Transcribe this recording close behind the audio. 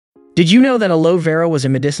Did you know that aloe vera was a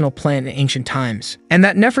medicinal plant in ancient times? And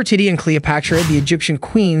that Nefertiti and Cleopatra, the Egyptian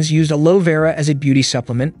queens, used aloe vera as a beauty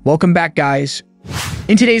supplement? Welcome back, guys.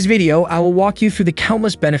 In today's video, I will walk you through the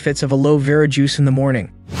countless benefits of aloe vera juice in the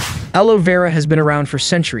morning. Aloe vera has been around for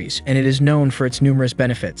centuries, and it is known for its numerous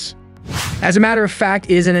benefits. As a matter of fact,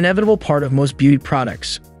 it is an inevitable part of most beauty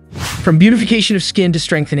products. From beautification of skin to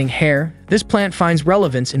strengthening hair, this plant finds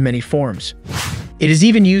relevance in many forms. It is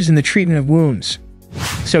even used in the treatment of wounds.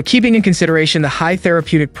 So keeping in consideration the high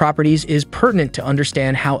therapeutic properties, is pertinent to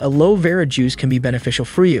understand how aloe vera juice can be beneficial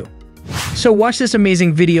for you. So watch this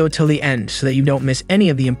amazing video till the end so that you don't miss any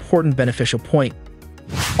of the important beneficial point.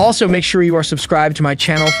 Also, make sure you are subscribed to my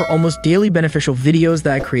channel for almost daily beneficial videos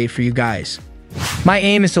that I create for you guys. My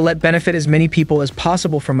aim is to let benefit as many people as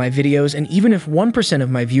possible from my videos, and even if 1%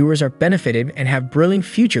 of my viewers are benefited and have brilliant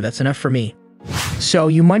future, that's enough for me. So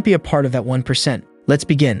you might be a part of that 1%. Let's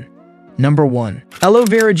begin. Number 1. Aloe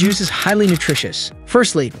vera juice is highly nutritious.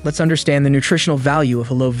 Firstly, let's understand the nutritional value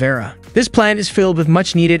of aloe vera. This plant is filled with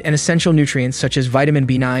much needed and essential nutrients such as vitamin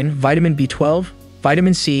B9, vitamin B12,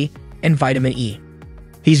 vitamin C, and vitamin E.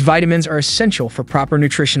 These vitamins are essential for proper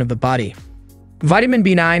nutrition of the body. Vitamin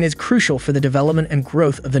B9 is crucial for the development and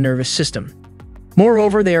growth of the nervous system.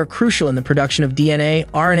 Moreover, they are crucial in the production of DNA,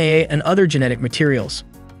 RNA, and other genetic materials.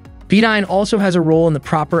 B9 also has a role in the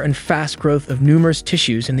proper and fast growth of numerous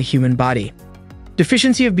tissues in the human body.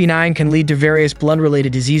 Deficiency of B9 can lead to various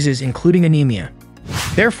blood-related diseases, including anemia.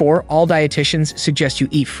 Therefore, all dietitians suggest you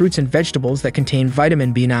eat fruits and vegetables that contain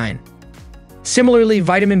vitamin B9. Similarly,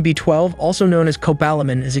 vitamin B12, also known as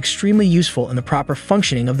cobalamin, is extremely useful in the proper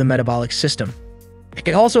functioning of the metabolic system.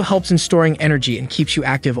 It also helps in storing energy and keeps you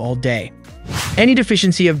active all day. Any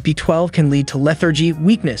deficiency of B12 can lead to lethargy,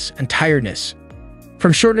 weakness, and tiredness.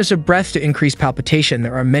 From shortness of breath to increased palpitation,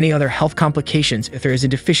 there are many other health complications if there is a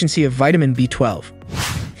deficiency of vitamin B12.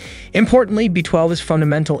 Importantly, B12 is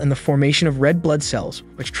fundamental in the formation of red blood cells,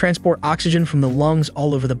 which transport oxygen from the lungs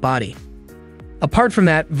all over the body. Apart from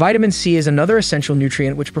that, vitamin C is another essential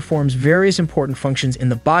nutrient which performs various important functions in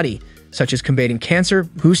the body, such as combating cancer,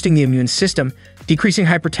 boosting the immune system, decreasing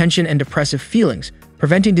hypertension and depressive feelings,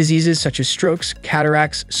 preventing diseases such as strokes,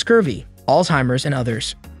 cataracts, scurvy, Alzheimer's, and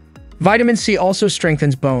others. Vitamin C also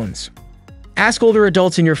strengthens bones. Ask older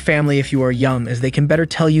adults in your family if you are young, as they can better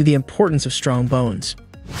tell you the importance of strong bones.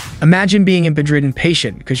 Imagine being a bedridden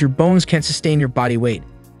patient because your bones can't sustain your body weight.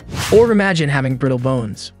 Or imagine having brittle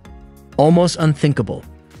bones. Almost unthinkable.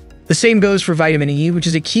 The same goes for vitamin E, which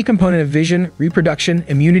is a key component of vision, reproduction,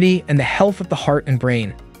 immunity, and the health of the heart and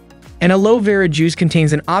brain. And aloe vera juice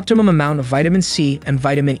contains an optimum amount of vitamin C and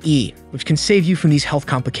vitamin E, which can save you from these health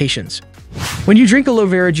complications. When you drink aloe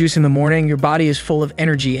vera juice in the morning, your body is full of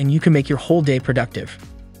energy and you can make your whole day productive.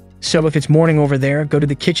 So if it's morning over there, go to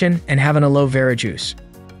the kitchen and have an aloe vera juice.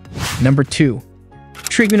 Number 2.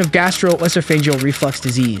 Treatment of gastro-oesophageal reflux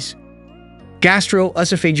disease.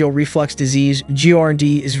 Gastro-oesophageal reflux disease, GERD,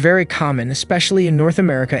 is very common, especially in North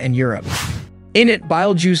America and Europe. In it,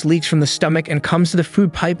 bile juice leaks from the stomach and comes to the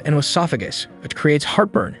food pipe and esophagus, which creates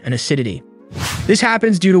heartburn and acidity. This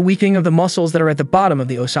happens due to weakening of the muscles that are at the bottom of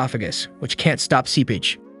the esophagus, which can't stop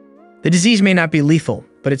seepage. The disease may not be lethal,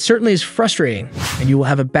 but it certainly is frustrating, and you will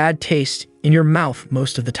have a bad taste in your mouth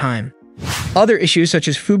most of the time. Other issues such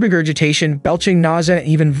as food regurgitation, belching, nausea, and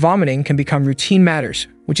even vomiting can become routine matters,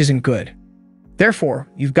 which isn't good. Therefore,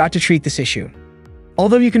 you've got to treat this issue.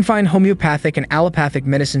 Although you can find homeopathic and allopathic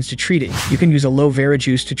medicines to treat it, you can use aloe vera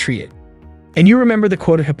juice to treat it. And you remember the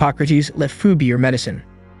quote of Hippocrates, "Let food be your medicine."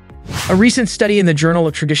 A recent study in the Journal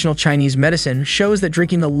of Traditional Chinese Medicine shows that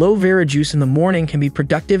drinking aloe vera juice in the morning can be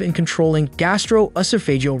productive in controlling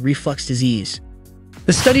gastro-oesophageal reflux disease.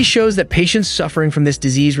 The study shows that patients suffering from this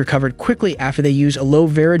disease recovered quickly after they use aloe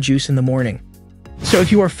vera juice in the morning. So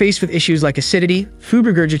if you are faced with issues like acidity, food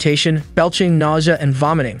regurgitation, belching, nausea, and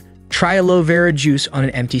vomiting, try aloe vera juice on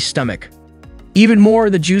an empty stomach. Even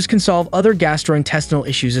more, the juice can solve other gastrointestinal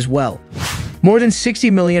issues as well. More than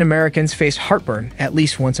 60 million Americans face heartburn at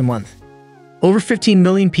least once a month. Over 15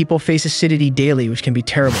 million people face acidity daily, which can be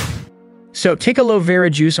terrible. So take aloe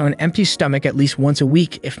vera juice on an empty stomach at least once a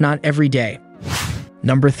week, if not every day.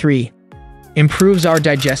 Number 3. Improves our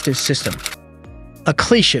digestive system. A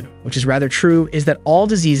cliche, which is rather true, is that all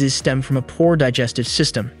diseases stem from a poor digestive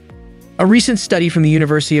system. A recent study from the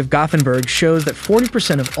University of Gothenburg shows that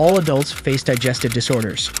 40% of all adults face digestive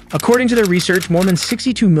disorders. According to their research, more than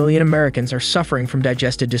 62 million Americans are suffering from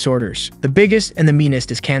digestive disorders. The biggest and the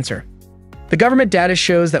meanest is cancer. The government data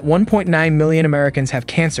shows that 1.9 million Americans have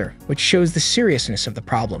cancer, which shows the seriousness of the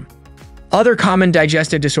problem. Other common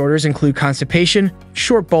digestive disorders include constipation,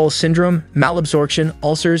 short bowel syndrome, malabsorption,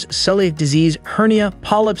 ulcers, celiac disease, hernia,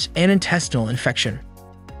 polyps, and intestinal infection.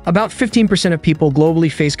 About 15% of people globally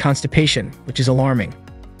face constipation, which is alarming.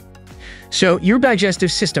 So, your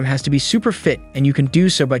digestive system has to be super fit, and you can do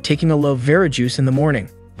so by taking aloe vera juice in the morning.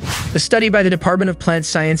 A study by the Department of Plant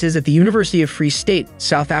Sciences at the University of Free State,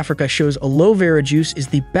 South Africa shows aloe vera juice is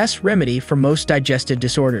the best remedy for most digestive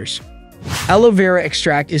disorders. Aloe vera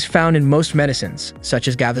extract is found in most medicines, such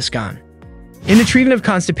as Gaviscon. In the treatment of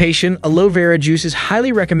constipation, aloe vera juice is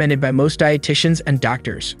highly recommended by most dietitians and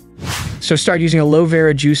doctors. So start using aloe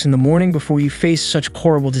vera juice in the morning before you face such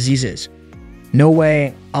horrible diseases. No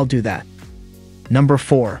way, I'll do that. Number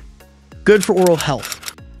 4. Good for oral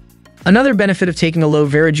health. Another benefit of taking aloe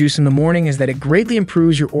vera juice in the morning is that it greatly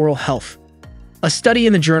improves your oral health. A study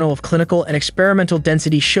in the Journal of Clinical and Experimental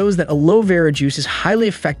Density shows that aloe vera juice is highly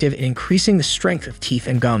effective in increasing the strength of teeth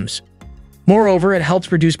and gums. Moreover, it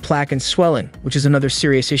helps reduce plaque and swelling, which is another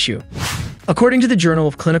serious issue. According to the Journal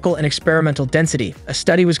of Clinical and Experimental Density, a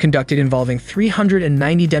study was conducted involving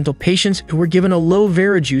 390 dental patients who were given aloe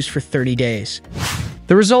vera juice for 30 days.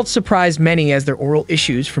 The results surprised many as their oral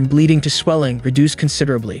issues from bleeding to swelling reduced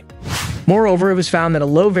considerably. Moreover, it was found that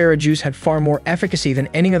aloe vera juice had far more efficacy than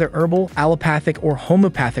any other herbal, allopathic, or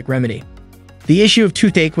homeopathic remedy. The issue of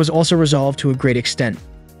toothache was also resolved to a great extent.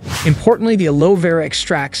 Importantly, the aloe vera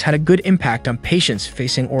extracts had a good impact on patients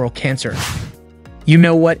facing oral cancer. You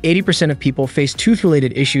know what? 80% of people face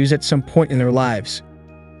tooth-related issues at some point in their lives.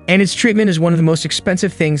 And its treatment is one of the most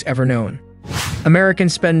expensive things ever known.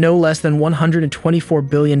 Americans spend no less than $124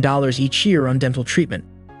 billion each year on dental treatment.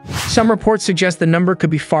 Some reports suggest the number could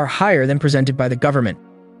be far higher than presented by the government.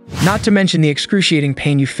 Not to mention the excruciating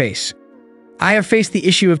pain you face. I have faced the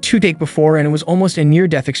issue of toothache before, and it was almost a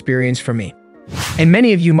near-death experience for me. And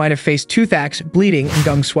many of you might have faced toothaches, bleeding, and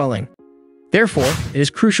gum swelling. Therefore, it is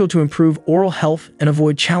crucial to improve oral health and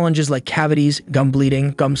avoid challenges like cavities, gum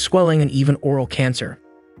bleeding, gum swelling, and even oral cancer.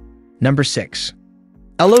 Number 6.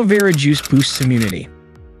 Aloe vera juice boosts immunity.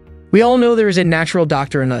 We all know there is a natural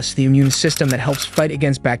doctor in us, the immune system, that helps fight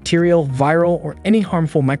against bacterial, viral, or any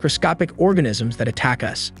harmful microscopic organisms that attack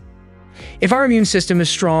us. If our immune system is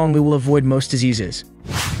strong, we will avoid most diseases.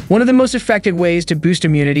 One of the most effective ways to boost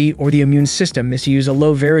immunity or the immune system is to use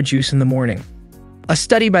aloe vera juice in the morning. A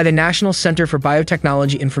study by the National Centre for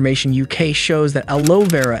Biotechnology Information UK shows that aloe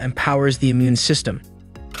vera empowers the immune system.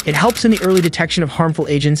 It helps in the early detection of harmful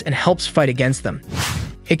agents and helps fight against them.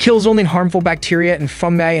 It kills only harmful bacteria and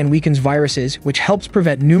fungi and weakens viruses, which helps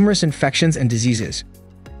prevent numerous infections and diseases.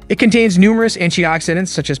 It contains numerous antioxidants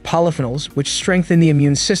such as polyphenols, which strengthen the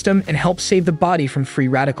immune system and help save the body from free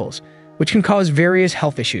radicals, which can cause various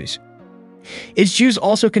health issues. Its juice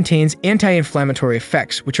also contains anti-inflammatory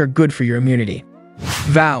effects, which are good for your immunity.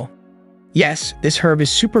 Vow. Yes, this herb is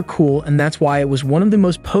super cool, and that's why it was one of the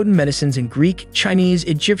most potent medicines in Greek, Chinese,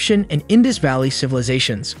 Egyptian, and Indus Valley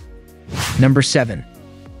civilizations. Number 7.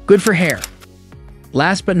 Good for hair.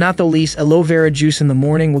 Last but not the least, aloe vera juice in the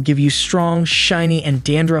morning will give you strong, shiny, and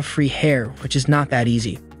dandruff-free hair, which is not that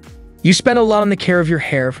easy. You spend a lot on the care of your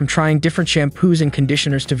hair, from trying different shampoos and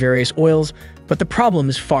conditioners to various oils, but the problem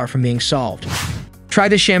is far from being solved. Try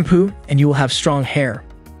this shampoo, and you will have strong hair.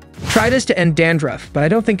 Try this to end dandruff, but I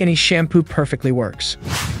don't think any shampoo perfectly works.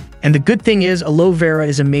 And the good thing is, aloe vera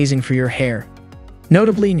is amazing for your hair.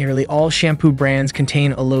 Notably, nearly all shampoo brands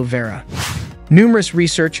contain aloe vera. Numerous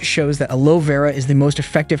research shows that aloe vera is the most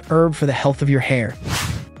effective herb for the health of your hair.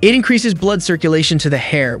 It increases blood circulation to the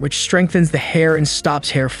hair, which strengthens the hair and stops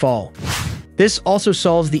hair fall. This also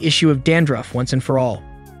solves the issue of dandruff once and for all.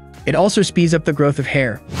 It also speeds up the growth of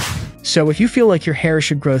hair. So if you feel like your hair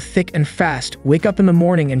should grow thick and fast, wake up in the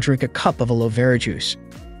morning and drink a cup of aloe vera juice.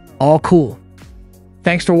 All cool.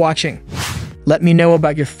 Thanks for watching. Let me know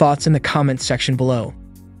about your thoughts in the comments section below.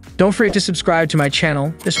 Don't forget to subscribe to my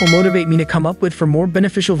channel. This will motivate me to come up with more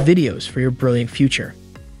beneficial videos for your brilliant future.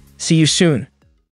 See you soon.